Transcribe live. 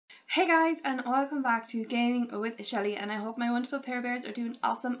Hey guys, and welcome back to Gaming with Shelly, and I hope my wonderful pair bears are doing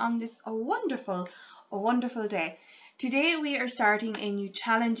awesome on this wonderful day. Today we are starting a new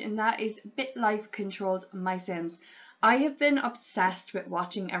challenge, and that is Bitlife controls My Sims. I have been obsessed with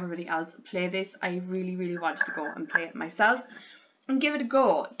watching everybody else play this. I really wanted to go and play it myself and give it a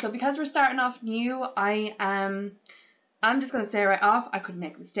go. So because we're starting off new, I'm just going to say right off, I could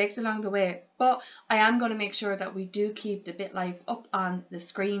make mistakes along the way, but I am going to make sure that we do keep the Bitlife up on the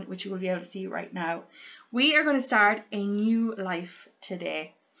screen, which you will be able to see right now. We are going to start a new life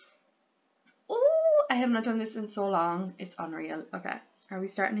today. Oh, I have not done this in so long. It's unreal. Okay, are we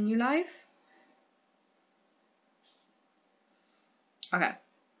starting a new life? Okay,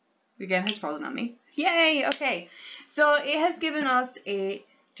 the game has frozen on me. Yay, okay. So it has given us a...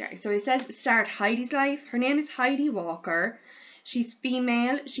 So it says start Heidi's life. Her name is Heidi Walker. She's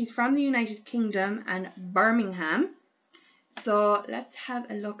female. She's from the United Kingdom and Birmingham. So let's have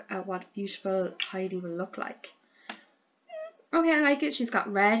a look at what beautiful Heidi will look like. Okay, I like it. She's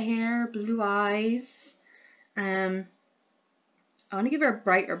got red hair, blue eyes. I want to give her a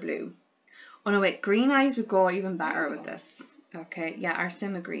brighter blue. Oh no, wait, green eyes would go even better with this. Okay, yeah, our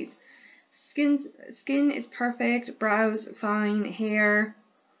sim agrees. Skin is perfect. Brows fine. Hair.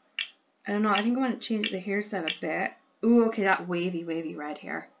 I don't know, I think I want to change the hairstyle a bit. Ooh, okay, that wavy red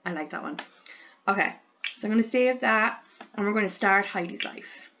hair. I like that one. Okay, so I'm going to save that, and we're going to start Heidi's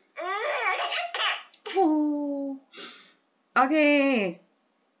life. Oh. Okay.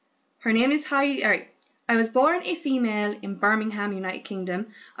 Her name is Heidi. Alright. I was born a female in Birmingham, United Kingdom.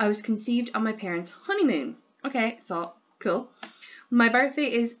 I was conceived on my parents' honeymoon. Okay, so, cool. My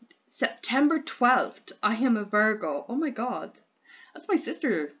birthday is September 12th. I am a Virgo. Oh my god. That's my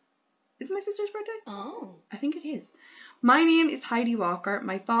sister. Is it my sister's birthday? Oh. I think it is. My name is Heidi Walker.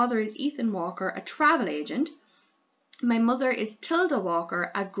 My father is Ethan Walker, a travel agent. My mother is Tilda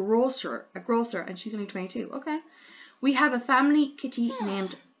Walker, a grocer, and she's only 22. Okay. We have a family kitty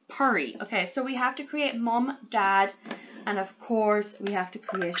named Purry. Okay, so we have to create mom, dad, and of course we have to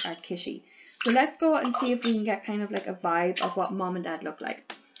create our kitty. So let's go and see if we can get kind of like a vibe of what mom and dad look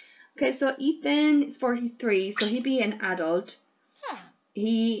like. Okay, so Ethan is 43, so he'd be an adult.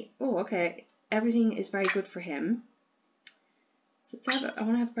 Oh, okay. Everything is very good for him. So let's have I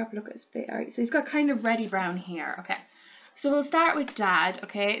want to have a proper look at his face. Alright, so he's got kind of reddy brown hair. Okay. So we'll start with dad.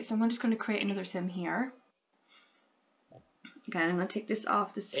 Okay, so I'm just going to create another sim here. Okay, I'm going to take this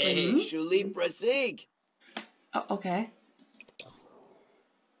off the screen. Oh, okay.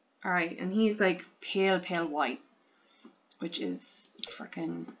 Alright, and he's like pale white. Which is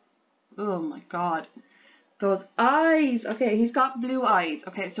freaking... Oh my god. Those eyes! Okay, he's got blue eyes.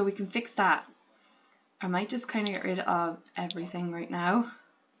 Okay, so we can fix that. I might just kind of get rid of everything right now.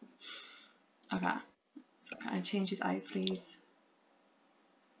 Okay. So can I change his eyes, please?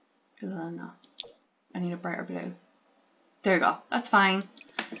 No. I need a brighter blue. There we go. That's fine.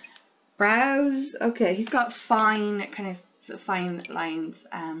 Brows. Okay, he's got fine, kind of fine lines.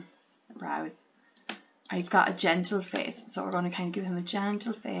 Brows. He's got a gentle face. So we're going to kind of give him a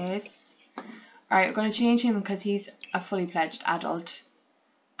gentle face. Alright, we're going to change him because he's a fully fledged adult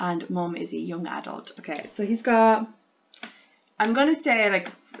and mum is a young adult. Okay, so he's got, I'm going to say, like,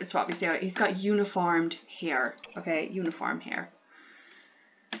 it's what we say, he's got uniformed hair. Okay, uniform hair.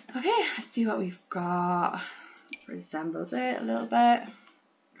 Okay, let's see what we've got. Resembles it a little bit.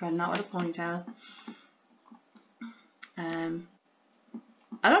 Okay, not with a ponytail.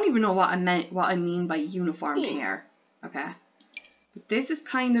 I don't even know what I mean by uniformed hair. Okay. But this is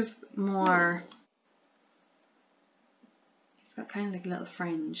kind of more... It's got kind of like a little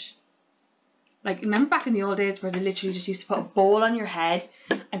fringe. Like, remember back in the old days where they literally just used to put a bowl on your head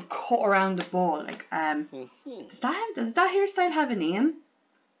and cut around the bowl? Like, does that hairstyle have a name?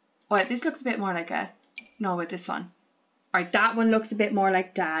 Oh, wait, this looks a bit more like a... No, wait, this one. Alright, that one looks a bit more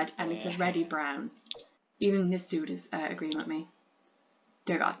like dad, and it's a reddy brown. Even this dude is agreeing with me.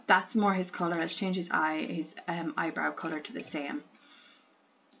 There you go. That's more his colour. Let's change his eyebrow colour to the same.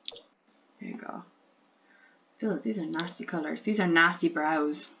 There you go. Ew, these are nasty colours. These are nasty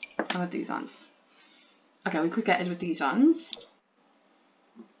brows. How about these ones? Okay, we could get it with these ones.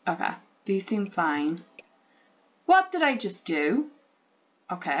 Okay, these seem fine. What did I just do?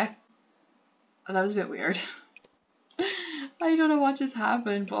 Okay. Oh, that was a bit weird. I don't know what just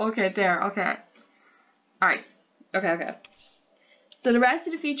happened, but okay, there, okay. Alright, okay. So the rest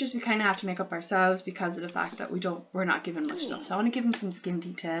of the features we kind of have to make up ourselves because of the fact that we're not given much stuff. So I want to give him some skin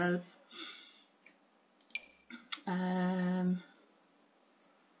details. I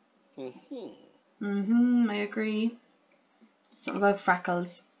agree. Something about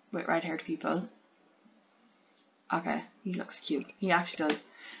freckles with red-haired people. Okay, he looks cute. He actually does.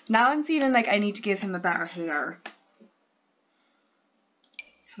 Now I'm feeling like I need to give him a better hair.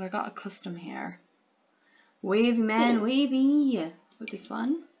 Have I got a custom hair? Wavy man, wavy. With this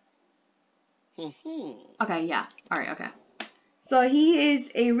one. Okay, yeah. Alright, okay. So he is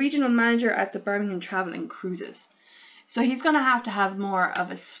a regional manager at the Birmingham Travel and Cruises. So he's going to have more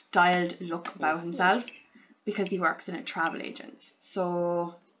of a styled look about himself because he works in a travel agent.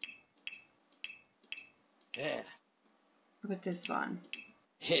 So, yeah. What about this one?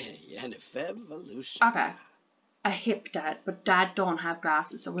 Evolution. Okay. A hip dad, but dad don't have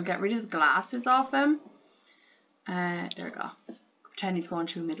glasses, so we'll get rid of the glasses off him. There we go. Pretend he's going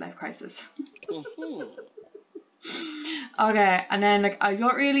through a midlife crisis. Okay, and then like I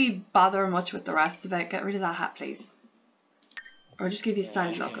don't really bother much with the rest of it. Get rid of that hat, please. Or just give you a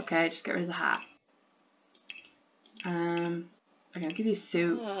styled look, okay? Just get rid of the hat. Okay, I'll give you a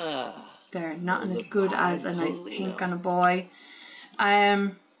suit. They're not as good as a nice pink on a boy.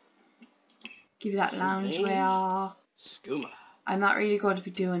 Give you that loungewear. I'm not really going to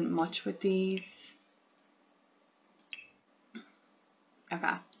be doing much with these.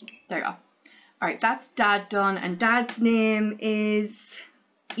 Okay, there you go. Alright, that's Dad done, and Dad's name is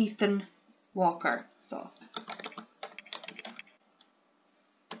Ethan Walker. So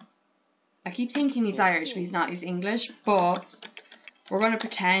I keep thinking he's Irish, but he's not. He's English. But we're going to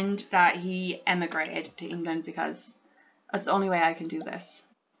pretend that he emigrated to England because that's the only way I can do this.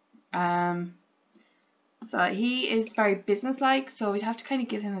 So he is very businesslike, so we'd have to kind of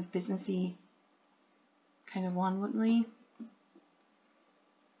give him a businessy kind of one, wouldn't we?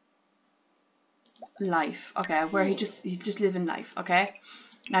 Life, okay, where he's just living life, okay.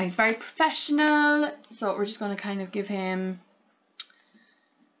 Now he's very professional, so we're just going to kind of give him.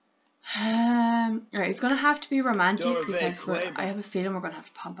 Alright, he's going to have to be romantic because I have a feeling we're going to have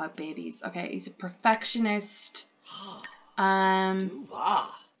to pump out babies. Okay, he's a perfectionist, and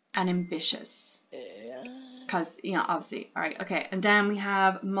ambitious. Because, you know, obviously. Alright, okay, and then we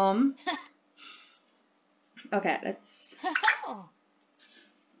have Mum. Okay, let's.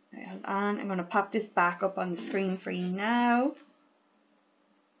 Right, hold on. I'm going to pop this back up on the screen for you now.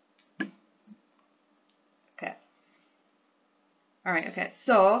 Okay. Alright, okay.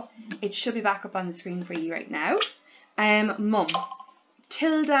 So, it should be back up on the screen for you right now. Mum.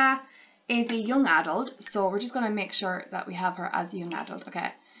 Tilda is a young adult, so we're just going to make sure that we have her as a young adult.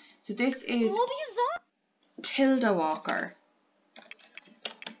 Okay. So, this is Tilda Walker.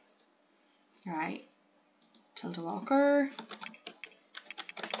 Alright. Tilda Walker.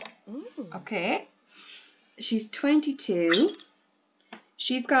 Okay, she's 22.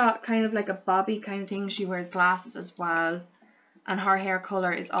 She's got kind of like a bobby kind of thing. She wears glasses as well, and her hair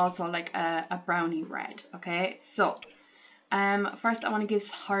color is also like a brownie red. Okay, so first I want to give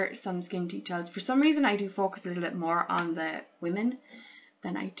her some skin details. For some reason I do focus a little bit more on the women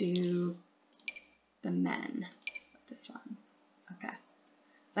than I do the men. This one. Okay,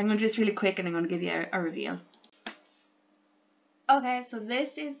 so I'm going to do this really quick and I'm going to give you a reveal. Okay, so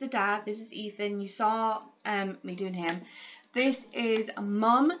this is the dad, this is Ethan, you saw me doing him. This is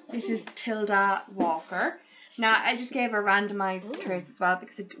Mum, this is Tilda Walker. Now, I just gave her randomized traits as well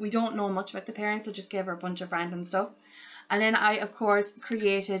because we don't know much about the parents, so just gave her a bunch of random stuff. And then I, of course,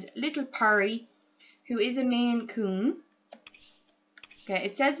 created little Purry, who is a Maine Coon. Okay,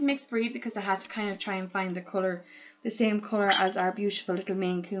 it says mixed breed because I had to kind of try and find the colour, the same colour as our beautiful little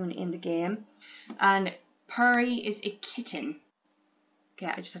Maine Coon in the game. And Purry is a kitten.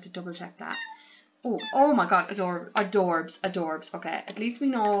 Okay, I just had to double check that. Oh my god, adorbs. Okay, at least we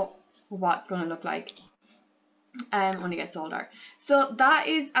know what it's going to look like when it gets older. So that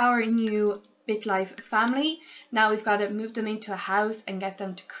is our new Bitlife family. Now we've got to move them into a house and get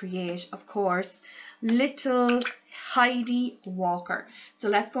them to create, of course, little Heidi Walker. So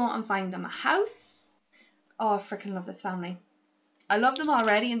let's go and find them a house. Oh, I freaking love this family. I love them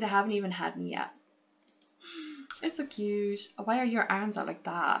already and they haven't even had me yet. It's so cute. Why are your arms out like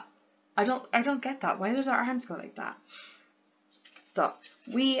that? I don't get that. Why does our arms go like that? So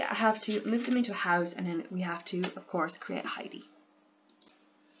we have to move them into a house and then we have to, of course, create Heidi.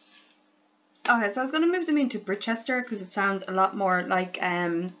 Okay, so I was going to move them into Bridchester because it sounds a lot more like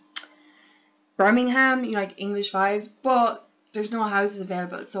Birmingham, you know, like English vibes, but there's no houses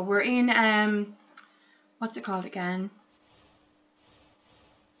available. So we're in, what's it called again?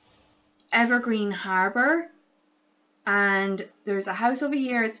 Evergreen Harbour. And there's a house over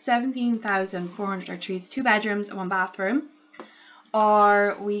here, it's 17,403. It's 2 bedrooms and 1 bathroom.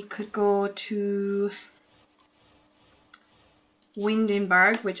 Or we could go to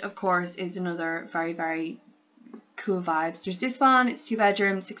Windenburg, which of course is another very, very cool vibes. There's this one, it's 2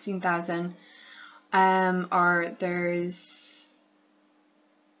 bedrooms, 16,000. Or these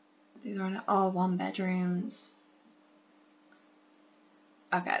are all 1-bedrooms.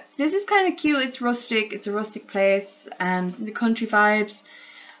 Okay, so this is kind of cute. It's rustic. It's a rustic place. It's in the country vibes.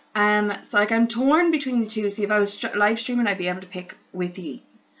 So like I'm torn between the two. See, if I was live streaming, I'd be able to pick Whippy.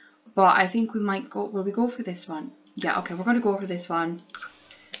 But I think we might go. Will we go for this one? Yeah. Okay, we're gonna go for this one.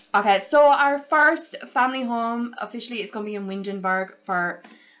 Okay, so our first family home officially is gonna be in Windenburg for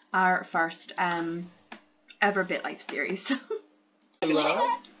our first ever Bitlife series. Hello?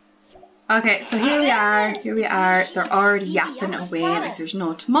 Okay, so here we are, they're already yapping away like there's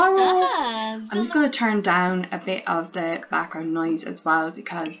no tomorrow. I'm just going to turn down a bit of the background noise as well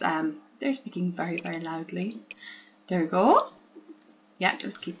because they're speaking very, very loudly. There we go. Yeah,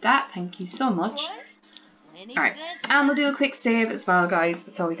 let's keep that, thank you so much. Alright, and we'll do a quick save as well, guys,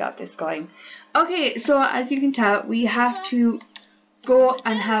 so we got this going. Okay, so as you can tell, we have to go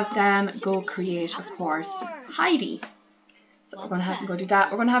and have them go create, of course, Heidi. So we're going to have to go do that.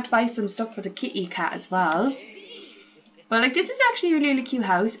 We're going to have to buy some stuff for the kitty cat as well. But like, this is actually a really cute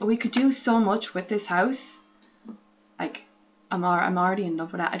house. We could do so much with this house. Like, I'm already in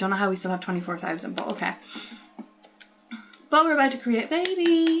love with that. I don't know how we still have 24,000, but okay. But we're about to create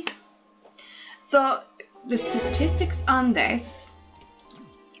baby. So the statistics on this.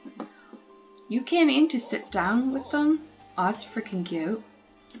 You came in to sit down with them. Oh, that's freaking cute.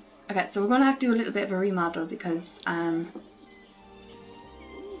 Okay, so we're going to have to do a little bit of a remodel because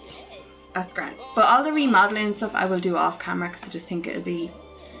that's great. But all the remodeling and stuff I will do off camera because I just think it'll be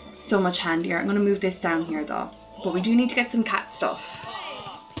so much handier. I'm going to move this down here though. But we do need to get some cat stuff.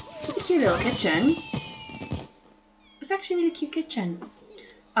 It's a cute little kitchen. It's actually a really cute kitchen.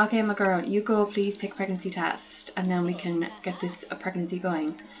 Okay, my girl, you go please take a pregnancy test and then we can get this pregnancy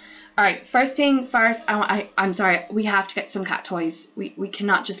going. Alright, first thing first, I'm sorry, we have to get some cat toys. We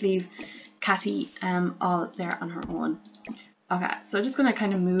cannot just leave Catty all there on her own. Okay, so just gonna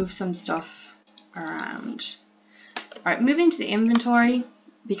kind of move some stuff around. Alright, moving to the inventory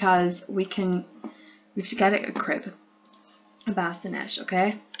because we have to get a crib, a bassinet,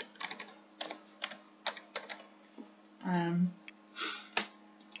 okay?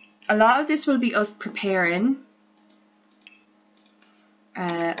 A lot of this will be us preparing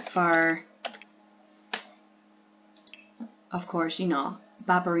for, of course, you know,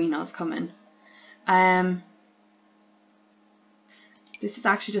 Barbarino's coming. This is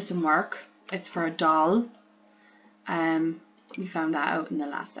actually just some work. It's for a doll. We found that out in the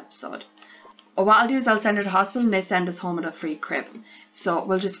last episode. What I'll do is I'll send her to hospital and they send us home with a free crib. So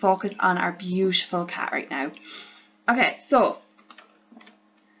we'll just focus on our beautiful cat right now. Okay, so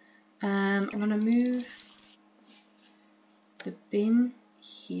I'm gonna move the bin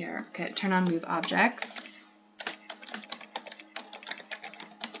here. Okay, turn on move objects.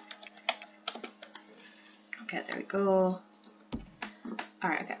 Okay, there we go.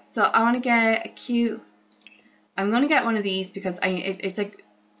 Alright, okay, so I want to get a cute, I'm going to get one of these because it's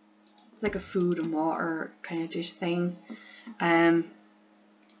like a food and water kind of dish thing.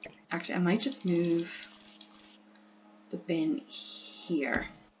 Actually I might just move the bin here.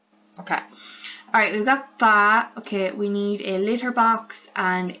 Okay, alright, we've got that. Okay, we need a litter box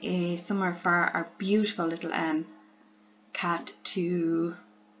and a somewhere for our beautiful little cat to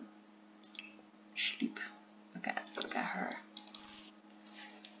sleep. Okay, so get her.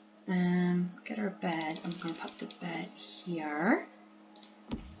 Get her bed. I'm gonna pop the bed here.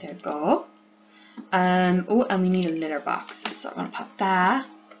 There we go. Oh, and we need a litter box, so I'm gonna pop that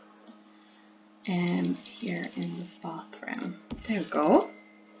here in the bathroom. There we go.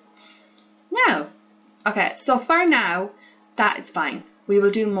 Now, okay, so for now, that is fine. We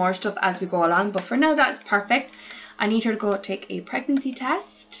will do more stuff as we go along, but for now that's perfect. I need her to go take a pregnancy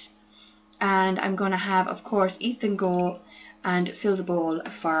test, and I'm gonna have, of course, Ethan go and fill the bowl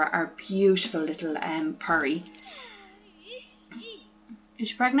for our beautiful little Purry. Is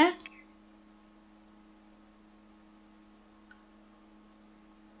she pregnant?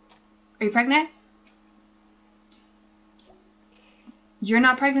 Are you pregnant? You're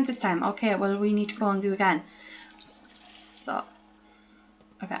not pregnant this time. Okay, well we need to go and do again. So,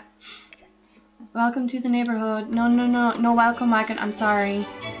 okay. Welcome to the neighborhood. No, no, no, no welcome wagon. I'm sorry.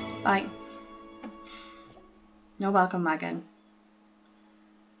 Bye. No welcome wagon.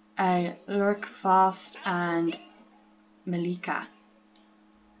 Lurk, Faust, and Malika.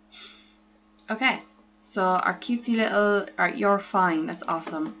 Okay, so our cutesy little, you're fine, that's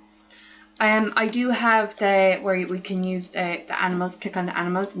awesome. I do have the, where we can use the animals, click on the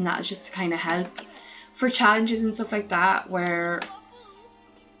animals, and that is just to kind of help for challenges and stuff like that, where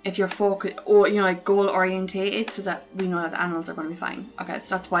if you're focused, or you know, like goal orientated, so that we know that the animals are going to be fine. Okay, so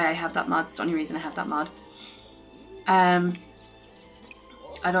that's why I have that mod. It's the only reason I have that mod. I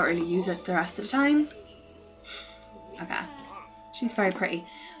don't really use it the rest of the time. Okay, she's very pretty.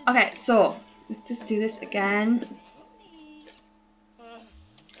 Okay, so let's just do this again.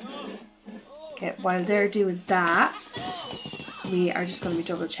 Okay, while they're doing that, we are just going to be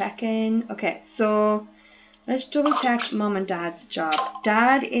double checking. Okay, so let's double check mom and dad's job.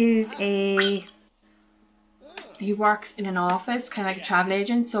 Dad is he works in an office, kind of like a travel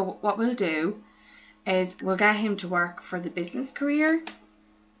agent. So what we'll do is we'll get him to work for the business career.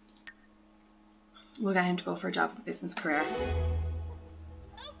 We'll get him to go for a job in the business career.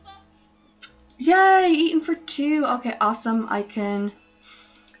 Yay, eating for 2. Okay, awesome. I can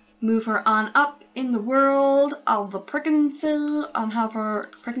move her on up in the world of the pregnancy and have her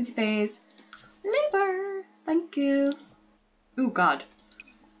pregnancy phase labor. Thank you. Oh God,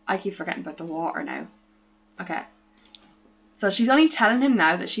 I keep forgetting about the water now. Okay, so she's only telling him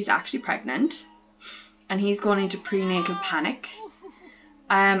now that she's actually pregnant, and he's going into prenatal panic.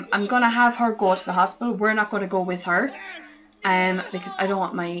 I'm gonna have her go to the hospital. We're not gonna go with her, because I don't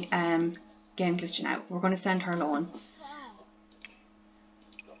want my game glitching out. We're gonna send her alone.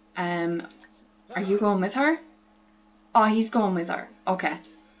 Are you going with her? Oh, he's going with her. Okay.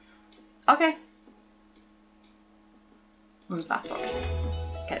 Okay. Move fast forward.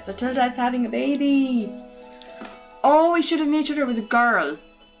 Okay, so Tilda's having a baby. Oh, we should have made sure it was a girl.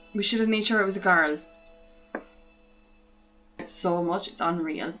 We should have made sure it was a girl. It's so much, it's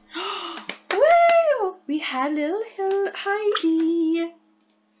unreal. Woo! We had little Heidi.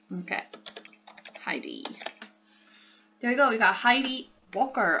 Okay. Heidi. There we go, we got Heidi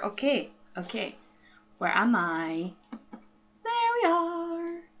Walker. Okay. Okay. Where am I? There we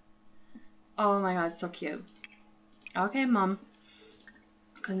are. Oh my God, so cute. Okay, Mom.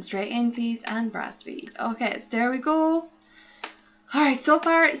 Come straight in, please, and breastfeed. Okay, so there we go. Alright, so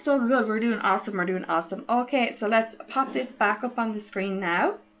far it's so good. We're doing awesome. We're doing awesome. Okay, so let's pop this back up on the screen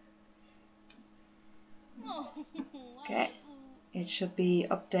now. Okay, it should be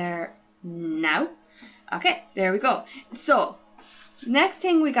up there now. Okay, there we go. So, next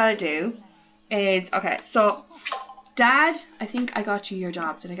thing we gotta do is, okay, so Dad, I think I got you your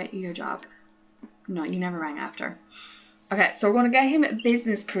job. Did I get you your job? No, you never rang after. Okay, so we're going to get him a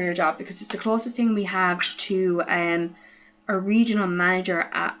business career job because it's the closest thing we have to a regional manager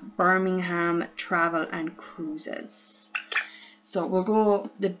at Birmingham Travel and Cruises. So we'll go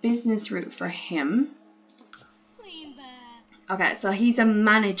the business route for him. Okay, so he's a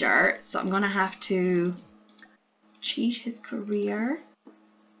manager, so I'm going to have to cheat his career.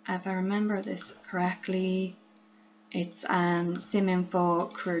 If I remember this correctly, it's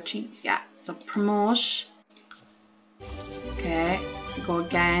SimInfo career cheats. Yeah, so promote. Okay, go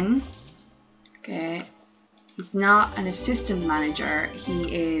again. Okay, he's not an assistant manager,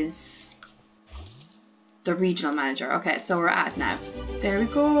 he is the regional manager. Okay, so we're at now. There we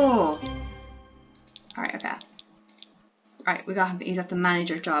go. Alright, okay. Alright, we got him, he's at the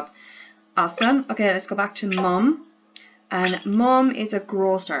manager job. Awesome. Okay, let's go back to Mum. And Mum is a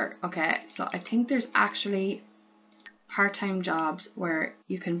grocer. Okay, so I think there's actually part-time jobs where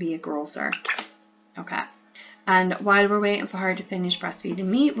you can be a grocer. Okay. And while we're waiting for her to finish breastfeeding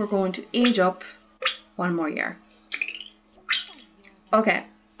me, we're going to age up 1 more year. Okay.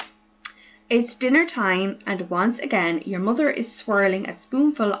 It's dinner time, and once again, your mother is swirling a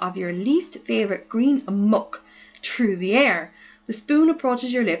spoonful of your least favourite green muck through the air. The spoon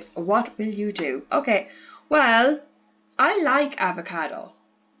approaches your lips. What will you do? Okay, well, I like avocado,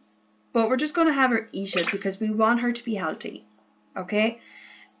 but we're just going to have her eat it because we want her to be healthy. Okay,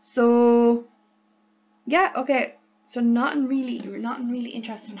 so yeah, okay, so nothing really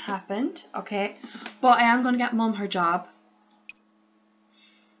interesting happened. Okay, but I am going to get Mum her job.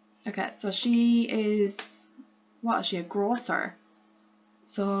 Okay, so she is, what is she, a grocer?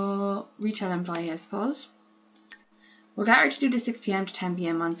 So retail employee, I suppose. We'll get her to do the 6 PM to 10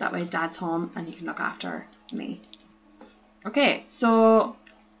 PM ones, that way Dad's home and he can look after me. Okay, so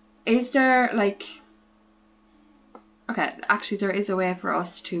is there like, okay, actually there is a way for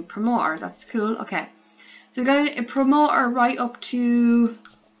us to promote her. That's cool. Okay, so we're going to promote her right up to,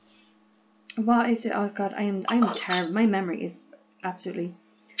 what is it? Oh God, I'm terrible. My memory is absolutely,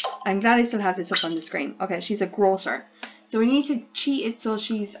 I'm glad I still have this up on the screen. Okay, she's a grocer. So we need to cheat it so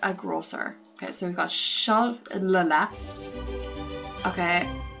she's a grocer. Okay, so we've got Shelf Lala. Okay,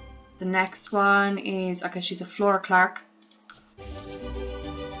 the next one is, okay, she's a floor clerk.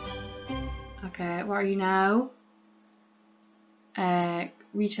 Okay, what are you now?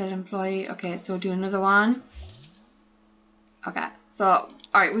 Retail employee. Okay, so do another one. Okay, so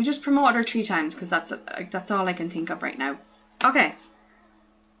Alright, we just promoted her 3 times because that's all I can think of right now. Okay.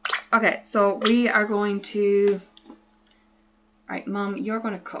 Okay, so we are going to... Alright, Mom, you're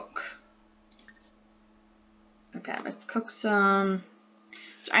going to cook. Okay, let's cook some...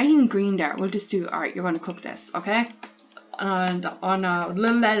 Is there anything green there? We'll just do... Alright, you're going to cook this, okay? And on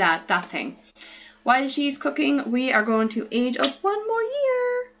that thing. While she's cooking, we are going to age up 1 more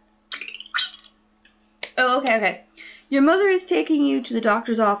year. Oh, okay. Your mother is taking you to the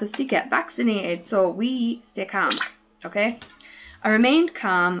doctor's office to get vaccinated, so we stay calm, okay? I remained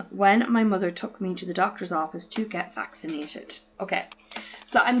calm when my mother took me to the doctor's office to get vaccinated. Okay,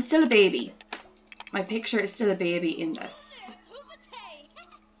 so I'm still a baby. My picture is still a baby in this.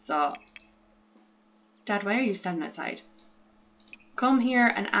 So, Dad, why are you standing outside? Come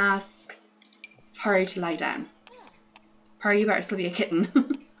here and ask Perry to lie down. Perry, you better still be a kitten.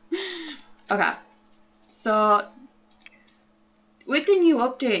 Okay. So, with the new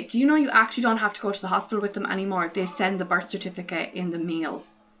update, do you know you actually don't have to go to the hospital with them anymore? They send the birth certificate in the mail.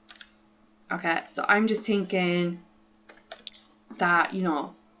 Okay, so I'm just thinking that, you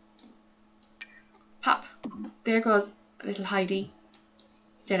know, pop. There goes little Heidi.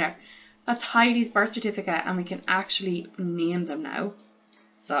 Stay there. That's Heidi's birth certificate and we can actually name them now.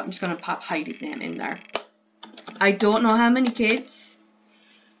 So I'm just going to pop Heidi's name in there. I don't know how many kids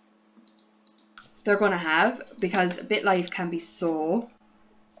they're going to have because Bitlife can be so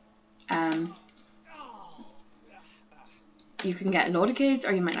you can get a load of kids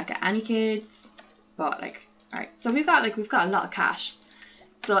or you might not get any kids, but like, alright, so we've got a lot of cash,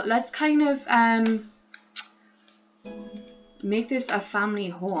 so let's kind of make this a family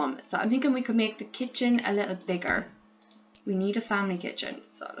home. So I'm thinking we could make the kitchen a little bigger. We need a family kitchen,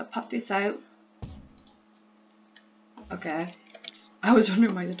 so I'll pop this out. Okay, I was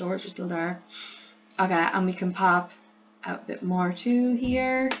wondering why the doors were still there. Okay, and we can pop out a bit more too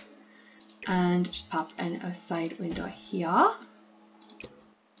here. And just pop in a side window here.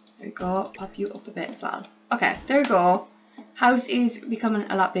 There we go. Pop you up a bit as well. Okay, there we go. House is becoming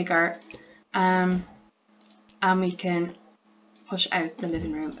a lot bigger. And we can push out the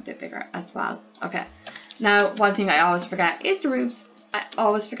living room a bit bigger as well. Okay. Now, one thing I always forget is the roofs. I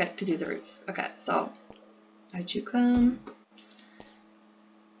always forget to do the roofs. Okay, so out you come.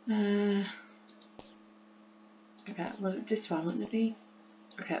 Okay, well, this one, wouldn't it be?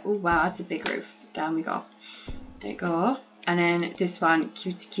 Okay, oh wow, that's a big roof. Down we go. There you go. And then this one,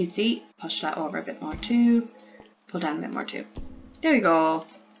 cutesy. Push that over a bit more too. Pull down a bit more too. There we go.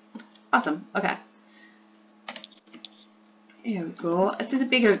 Awesome. Okay. Here we go. This is a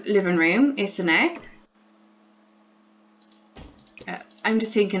bigger living room, isn't it? I'm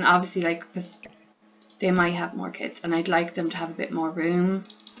just thinking, obviously, like, because they might have more kids, and I'd like them to have a bit more room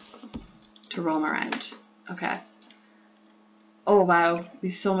to roam around. Okay. Oh wow,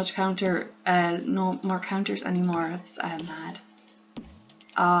 we've so much counter, no more counters anymore. That's mad.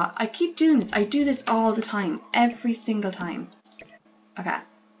 I keep doing this. I do this all the time, every single time. Okay.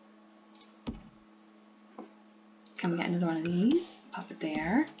 Can we get another one of these? Pop it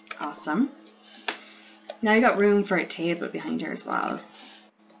there. Awesome. Now you got room for a table behind her as well.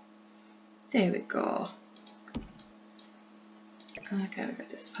 There we go. Okay, we got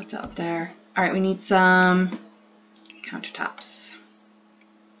this popped up there. Alright, we need some countertops.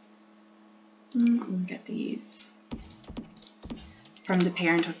 We'll get these from the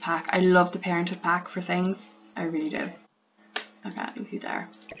Parenthood pack. I love the Parenthood pack for things. I really do. Okay, look you there.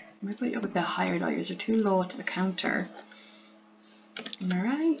 I might put you up a bit higher though. Yours are too low to the counter. Am I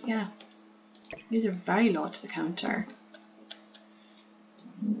right? Yeah. These are very low to the counter.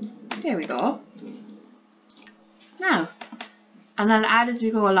 There we go. Now, and I'll add as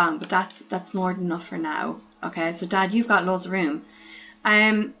we go along, but that's more than enough for now. Okay, so Dad, you've got loads of room.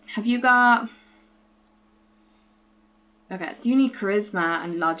 Have you got... Okay, so you need charisma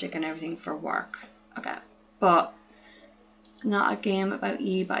and logic and everything for work. Okay, but it's not a game about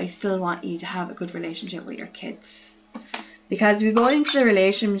you, but I still want you to have a good relationship with your kids. Because we go into the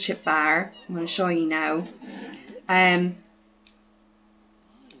relationship bar, I'm going to show you now.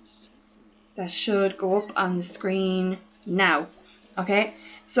 That should go up on the screen now. Okay,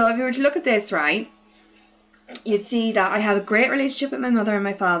 so if you were to look at this, right, you'd see that I have a great relationship with my mother and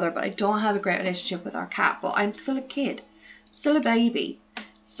my father, but I don't have a great relationship with our cat. But I'm still a kid, I'm still a baby.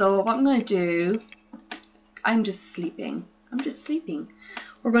 So what I'm going to do, I'm just sleeping.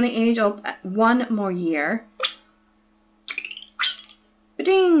 We're going to age up 1 more year.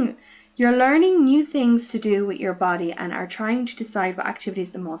 Ba-ding! You're learning new things to do with your body and are trying to decide what activity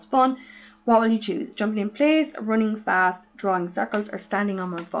is the most fun. What will you choose? Jumping in place, running fast, drawing circles, or standing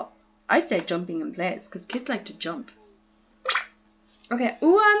on one foot? I'd say jumping in place because kids like to jump. Okay.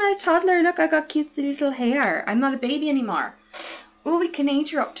 Oh, I'm a toddler. Look, I got cute little hair. I'm not a baby anymore. Oh, we can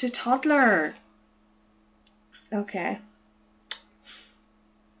age her up to a toddler. Okay.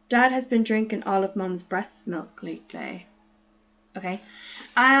 Dad has been drinking all of Mum's breast milk lately. Okay.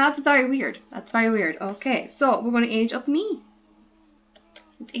 That's very weird. That's very weird. Okay, so we're going to age up me.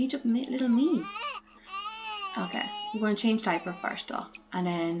 Let's age up little me. Okay, we're going to change diaper first though. And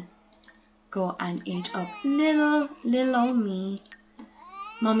then go and age up little old me.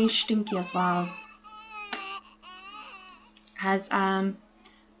 Mummy's stinky as well. Has,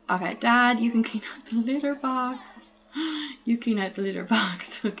 okay, Dad, you can clean out the litter box. You clean out the litter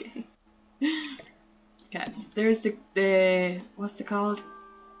box, okay. Okay, so there's the what's it called?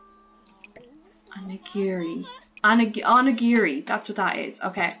 Onigiri. Onigiri, that's what that is.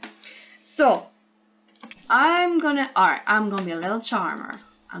 Okay. So I'm gonna be a little charmer.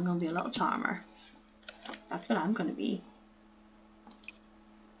 I'm gonna be a little charmer. That's what I'm gonna be.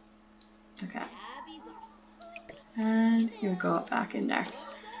 Okay. And here we go, back in there.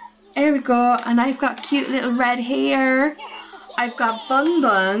 There we go, and I've got cute little red hair. I've got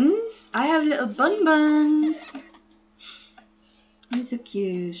buns. I have little buns. He's so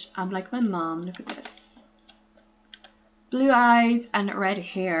cute. I'm like my mom. Look at this. Blue eyes and red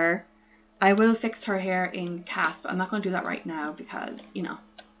hair. I will fix her hair in cast, but I'm not going to do that right now because, you know,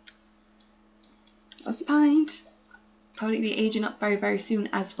 what's the point? Probably be aging up very, very soon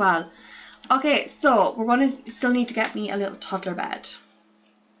as well. Okay, so we're going to still need to get me a little toddler bed.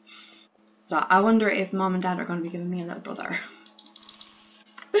 So I wonder if Mom and Dad are going to be giving me a little brother.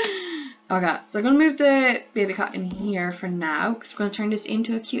 Okay, so I'm going to move the baby cot in here for now because we're going to turn this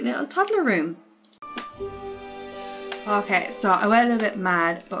into a cute little toddler room. Okay, so I went a little bit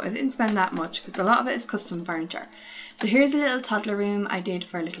mad, but I didn't spend that much because a lot of it is custom furniture. So here's a little toddler room I did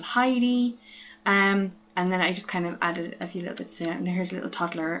for little Heidi, and then I just kind of added a few little bits in it. And here's a little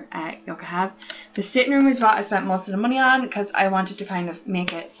toddler yoke I have. The sitting room is what I spent most of the money on because I wanted to kind of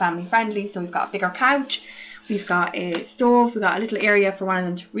make it family friendly. So we've got a bigger couch, we've got a stove, we've got a little area for one of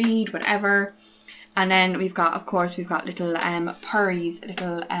them to read, whatever. And then we've got, of course, we've got little Purry's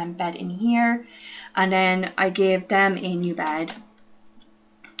little bed in here. And then I gave them a new bed.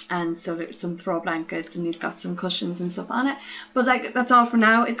 And so there's some throw blankets and he's got some cushions and stuff on it. But like, that's all for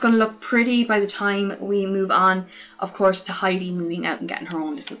now. It's going to look pretty by the time we move on, of course, to Heidi moving out and getting her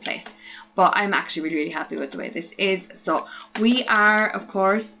own little place. But I'm actually really, really happy with the way this is. So we are, of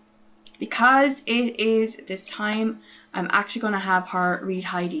course, because it is this time, I'm actually going to have her read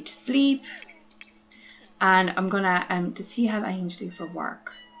Heidi to sleep. And I'm going to, does he have anything to do for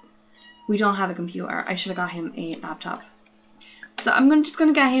work? We don't have a computer. I should have got him a laptop. So I'm just going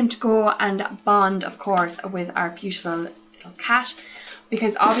to get him to go and bond, of course, with our beautiful little cat.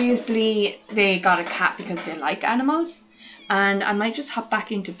 Because obviously they got a cat because they like animals. And I might just hop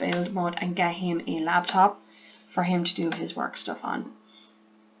back into build mode and get him a laptop for him to do his work stuff on.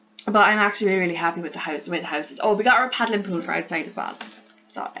 But I'm actually really, really happy with the house, the way the house is. Oh, we got our paddling pool for outside as well.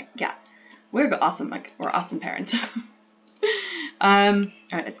 So, like, yeah. We're awesome, like, we're awesome parents. Alright,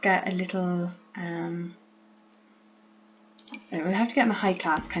 let's get a little, we'll have to get him a high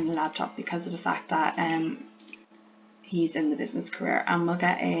class kind of laptop because of the fact that, he's in the business career, and we'll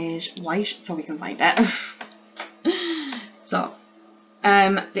get it white so we can find it. So,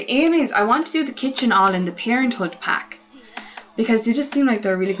 the aim is, I want to do the kitchen all in the parenthood pack because they just seem like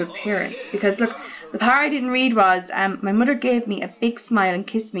they're really good parents. Because look, the part I didn't read was, my mother gave me a big smile and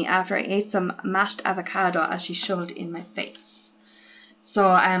kissed me after I ate some mashed avocado as she shoveled in my face. So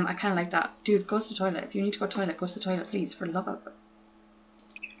I kind of like that. Dude, go to the toilet. If you need to go to the toilet, go to the toilet, please, for the love of it.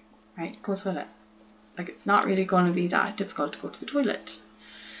 Right, go to the toilet. Like, it's not really going to be that difficult to go to the toilet.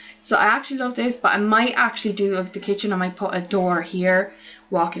 So I actually love this, but I might actually do like the kitchen. I might put a door here,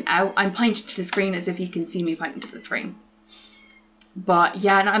 walking out. I'm pointing to the screen as if you can see me pointing to the screen. But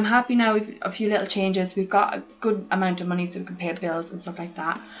yeah, and I'm happy now with a few little changes. We've got a good amount of money so we can pay bills and stuff like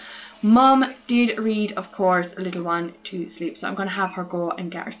that. Mum did read, of course, a little one to sleep. So I'm going to have her go and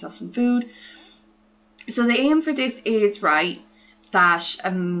get herself some food. So the aim for this is, right, that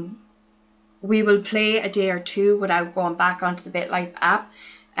we will play a day or two without going back onto the Bitlife app.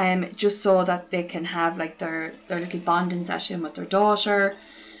 Just so that they can have like their little bonding session with their daughter.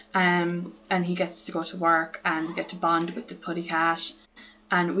 And he gets to go to work and we get to bond with the putty cat,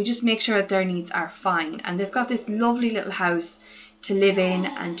 and we just make sure that their needs are fine, and they've got this lovely little house to live in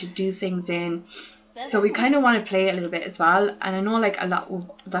and to do things in, so we kind of want to play a little bit as well. And I know like a lot of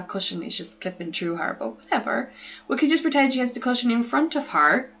that cushion is just clipping through her, but whatever, we can just pretend she has the cushion in front of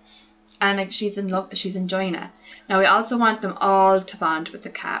her and like she's in love, she's enjoying it. Now we also want them all to bond with the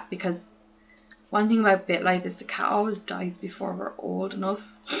cat because One thing about Bitlife is the cat always dies before we're old enough,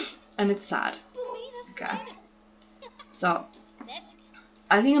 and it's sad. Okay. So,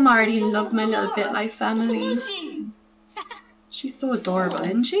 I think I'm already in love with my little Bitlife family. She's so adorable,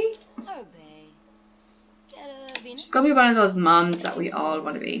 isn't she? She's gonna be one of those moms that we all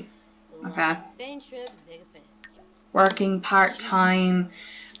want to be. Okay. Working part-time,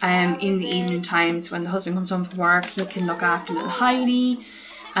 in the evening times when the husband comes home from work, he can look after little Heidi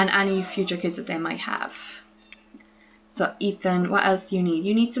and any future kids that they might have. So Ethan, what else do you need?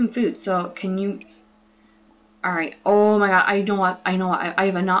 You need some food. So can you? All right. Oh my God, I know what. I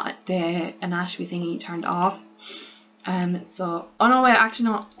have the anatomy thingy turned off. So oh no wait, actually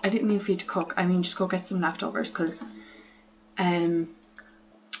no, I didn't mean for you to cook. I mean just go get some leftovers because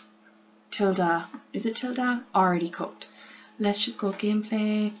Tilda, is it Tilda? Already cooked. Let's just go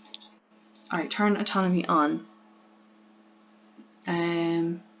gameplay. Alright, turn autonomy on.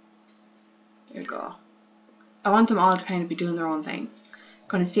 There we go. I want them all to kind of be doing their own thing. I'm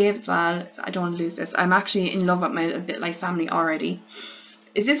going to save as well. I don't want to lose this. I'm actually in love with my Bitlife family already.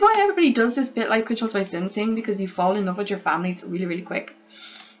 Is this why everybody does this Bitlife Controls by Sims thing? Because you fall in love with your families really, really quick.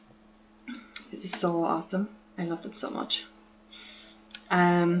 This is so awesome. I love them so much.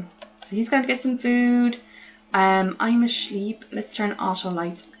 So he's got to get some food. I'm asleep. Let's turn auto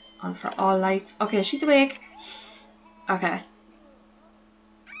lights on for all lights. Okay, she's awake. Okay.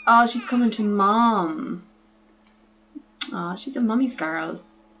 Oh, she's coming to mom. Oh, she's a mummy's girl.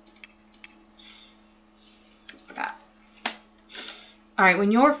 Okay. Alright,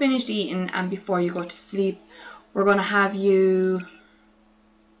 when you're finished eating and before you go to sleep, we're going to have you...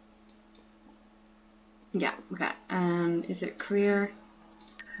 Yeah, okay. Is it career?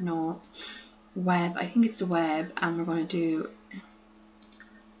 No. Web. I think it's the web. And we're going to do...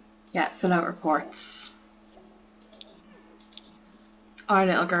 Yeah, fill out reports. Our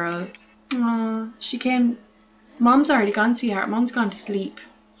little girl. Aww, she came... Mom's already gone, sweetheart. Mom's gone to sleep.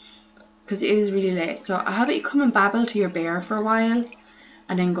 Because it is really late. So how about you come and babble to your bear for a while.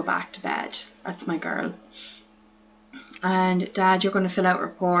 And then go back to bed. That's my girl. And Dad, you're going to fill out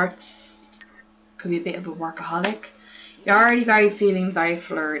reports. Could be a bit of a workaholic. You're already feeling very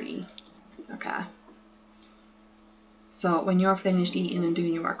flirty. Okay. So when you're finished eating and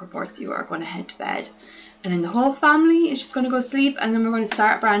doing your work reports, you are going to head to bed. And then the whole family is just going to go sleep. And then we're going to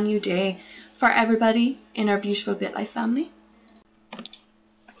start a brand new day for everybody in our beautiful Bitlife family.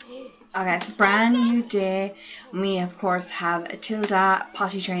 Okay, it's a brand new day. We of course have a Tilda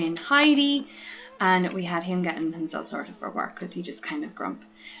potty training Heidi, and we had him getting himself sorted for work because he just kind of grump.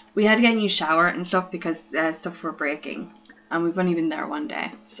 We had to get a new shower and stuff because stuff were breaking, and we've only been there one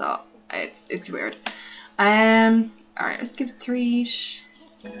day, so it's weird. Alright, let's give 3.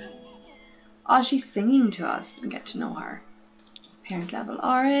 Oh, she's singing to us and get to know her. Parent level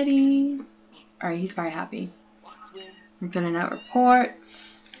already. Alright, he's very happy. I'm filling out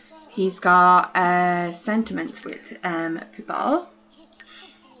reports. He's got sentiments with people.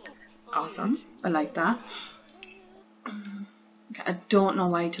 Awesome. I like that. Okay, I don't know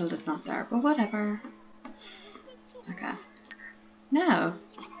why Tilda's not there, but whatever. Okay. Now.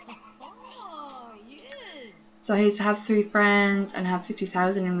 So he's to have 3 friends and have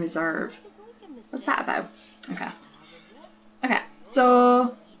 50,000 in reserve. What's that about? Okay. Okay,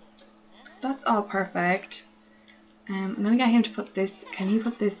 so that's all perfect. I'm gonna get him to put this. Can you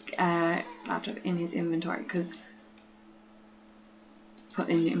put this laptop in his inventory? Because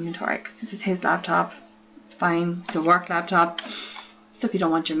this is his laptop. It's fine. It's a work laptop. Stuff you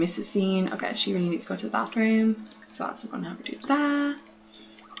don't want your missus seeing. Okay, she really needs to go to the bathroom, so I'm gonna have her do that.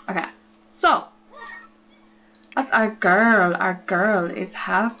 Okay, so that's our girl. Our girl is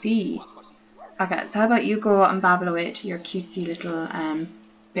happy. Okay, so how about you go and babble away to your cutesy little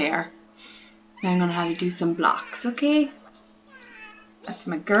bear. I'm gonna have you do some blocks, okay? That's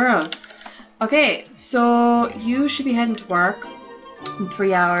my girl. Okay, so you should be heading to work in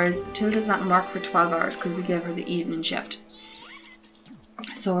 3 hours. Tilda's not in work for 12 hours because we gave her the evening shift.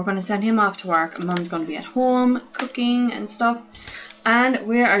 So we're gonna send him off to work, and Mom's gonna be at home cooking and stuff. And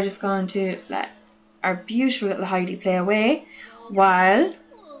we are just going to let our beautiful little Heidi play away while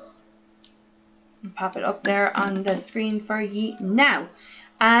pop it up there on the screen for ye now.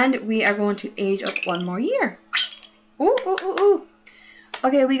 And we are going to age up 1 more year. Ooh, ooh, ooh, ooh.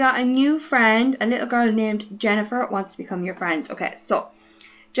 Okay, we got a new friend. A little girl named Jennifer wants to become your friend. Okay, so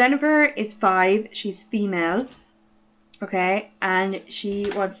Jennifer is 5. She's female. Okay, and she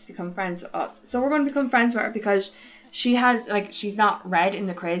wants to become friends with us. So we're going to become friends with her because she has, like, she's not red in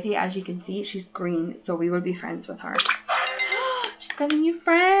the crazy, as you can see. She's green, so we will be friends with her. She's got a new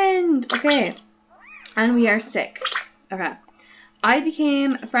friend. Okay, and we are sick. Okay. I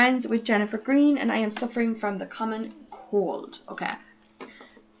became friends with Jennifer Green and I am suffering from the common cold. Okay.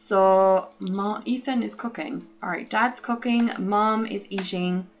 So, Ethan is cooking. Alright, Dad's cooking. Mom is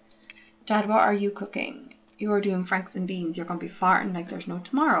eating. Dad, what are you cooking? You're doing franks and beans. You're going to be farting like there's no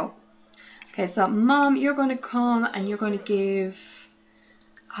tomorrow. Okay, so Mom, you're going to come and you're going to give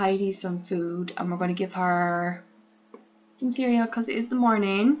Heidi some food. And we're going to give her some cereal because it is the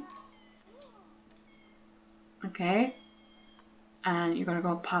morning. Okay. And you're going to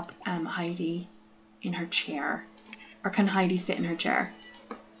go pop Heidi in her chair. Or can Heidi sit in her chair?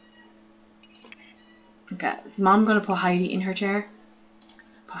 Okay, is Mom going to put Heidi in her chair?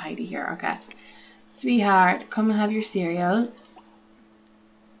 Put Heidi here, okay. Sweetheart, come and have your cereal.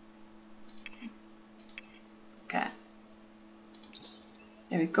 Okay.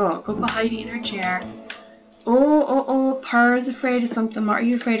 There we go. Go put Heidi in her chair. Oh, Pear is afraid of something. What are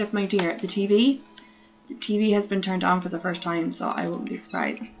you afraid of, my dear? The TV? The TV has been turned on for the first time, so I wouldn't be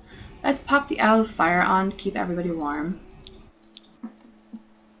surprised. Let's pop the owl fire on to keep everybody warm.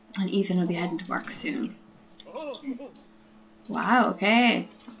 And Ethan will be heading to work soon. Wow, okay.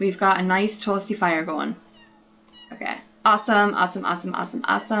 We've got a nice toasty fire going. Okay. Awesome, awesome, awesome, awesome,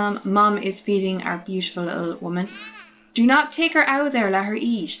 awesome. Mom is feeding our beautiful little woman. Do not take her out of there. Let her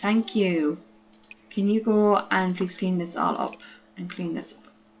eat. Thank you. Can you go and please clean this all up? And clean this up.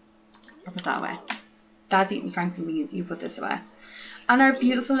 Or put that away. Dad's eating franks and beans. You put this away. And our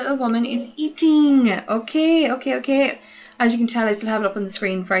beautiful little woman is eating. Okay. As you can tell, I still have it up on the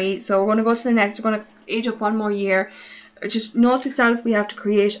screen for you. So we're going to go to the next. We're going to age up one more year. Just note to self, we have to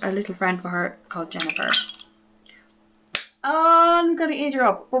create a little friend for her called Jennifer. I'm going to age her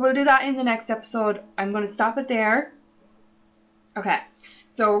up. But we'll do that in the next episode. I'm going to stop it there. Okay.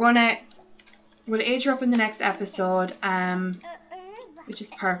 So we'll age her up in the next episode. Which is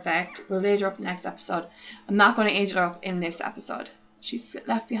perfect. We'll age her up in the next episode. I'm not going to age her up in this episode. She's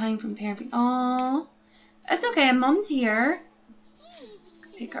left behind from parenting. Aww. It's okay, Mom's here.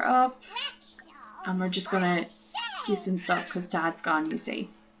 Pick her up. And we're just gonna do some stuff because Dad's gone, you see.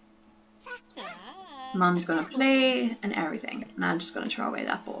 Mom's gonna play and everything. And I'm just gonna throw away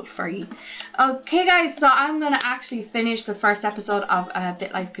that bowl for you. Okay guys, so I'm gonna actually finish the first episode of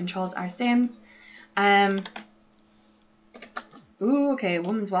Bitlife Controls Our Sims. Ooh, okay,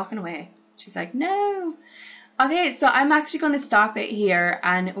 woman's walking away. She's like, no. Okay, so I'm actually going to stop it here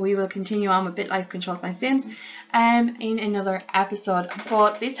and we will continue on with Bitlife Controls My Sims in another episode.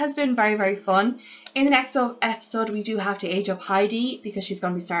 But this has been very, very fun. In the next episode, we do have to age up Heidi because she's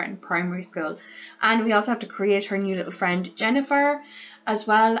going to be starting primary school. And we also have to create her new little friend, Jennifer, as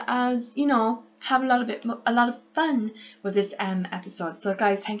well as, you know, have a lot of fun with this episode. So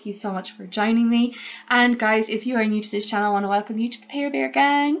guys, thank you so much for joining me. And guys, if you are new to this channel, I want to welcome you to the Bear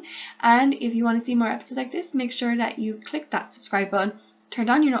gang. And if you want to see more episodes like this, make sure that you click that subscribe button, turn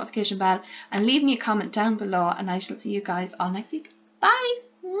on your notification bell, and leave me a comment down below. And I shall see you guys all next week. Bye!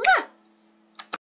 Mwah!